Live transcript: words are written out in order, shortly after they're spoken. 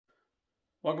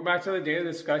Welcome back to the daily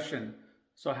discussion.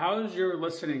 So how's your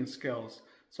listening skills?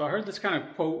 So I heard this kind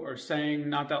of quote or saying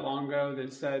not that long ago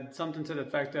that said something to the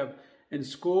effect of, in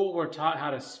school we're taught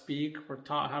how to speak, we're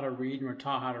taught how to read, and we're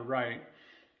taught how to write,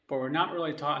 but we're not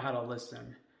really taught how to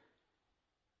listen.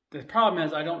 The problem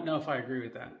is I don't know if I agree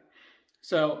with that.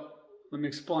 So let me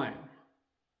explain.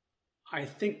 I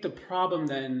think the problem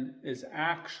then is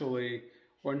actually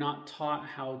we're not taught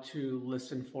how to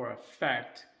listen for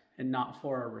effect and not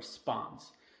for a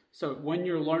response. So when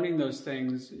you're learning those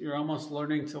things, you're almost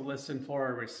learning to listen for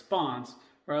a response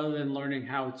rather than learning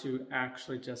how to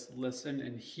actually just listen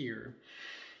and hear.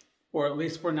 Or at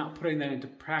least we're not putting that into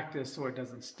practice so it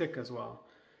doesn't stick as well.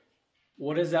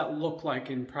 What does that look like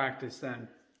in practice then?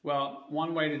 Well,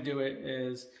 one way to do it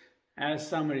is as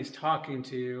somebody's talking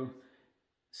to you,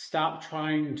 stop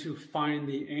trying to find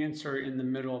the answer in the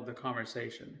middle of the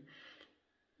conversation.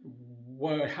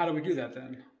 How do we do that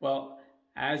then? Well,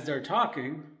 as they're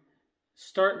talking,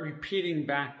 start repeating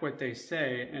back what they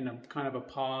say in a kind of a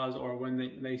pause, or when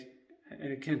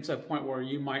it comes to a point where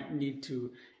you might need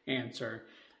to answer.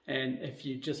 And if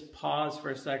you just pause for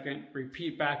a second,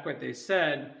 repeat back what they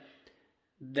said,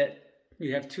 that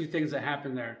you have two things that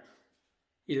happen there.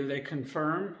 Either they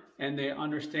confirm and they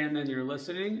understand that you're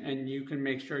listening and you can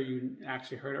make sure you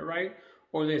actually heard it right,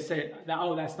 or they say,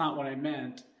 oh, that's not what I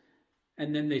meant.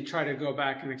 And then they try to go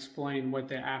back and explain what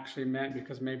they actually meant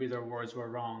because maybe their words were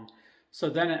wrong. So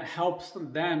then it helps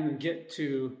them get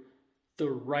to the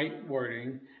right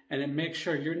wording, and it makes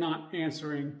sure you're not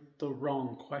answering the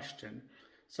wrong question.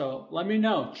 So let me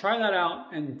know. Try that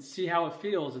out and see how it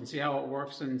feels and see how it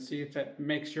works and see if it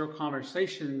makes your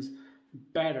conversations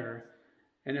better.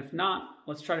 And if not,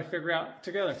 let's try to figure out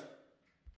together.